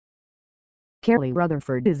Kelly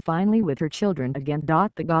Rutherford is finally with her children again.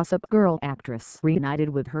 The Gossip Girl actress reunited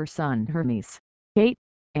with her son Hermes, 8,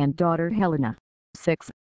 and daughter Helena,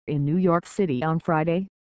 6, in New York City on Friday.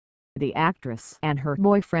 The actress and her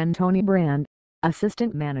boyfriend Tony Brand,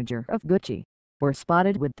 assistant manager of Gucci, were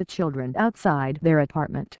spotted with the children outside their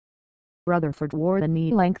apartment. Rutherford wore the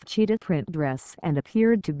knee-length cheetah print dress and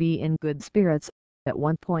appeared to be in good spirits, at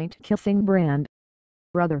one point kissing Brand.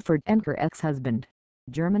 Rutherford and her ex-husband,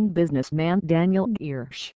 German businessman Daniel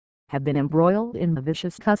Giersch, have been embroiled in a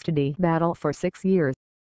vicious custody battle for 6 years.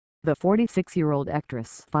 The 46-year-old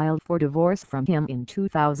actress filed for divorce from him in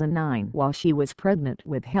 2009 while she was pregnant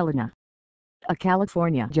with Helena. A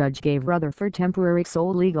California judge gave Rutherford temporary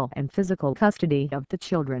sole legal and physical custody of the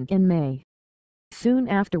children in May. Soon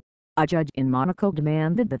after, a judge in Monaco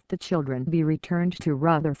demanded that the children be returned to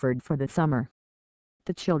Rutherford for the summer.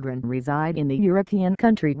 The children reside in the European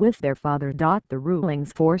country with their father. The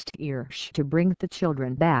rulings forced Giersch to bring the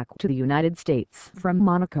children back to the United States from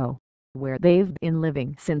Monaco, where they've been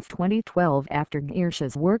living since 2012 after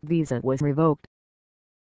Giersch's work visa was revoked.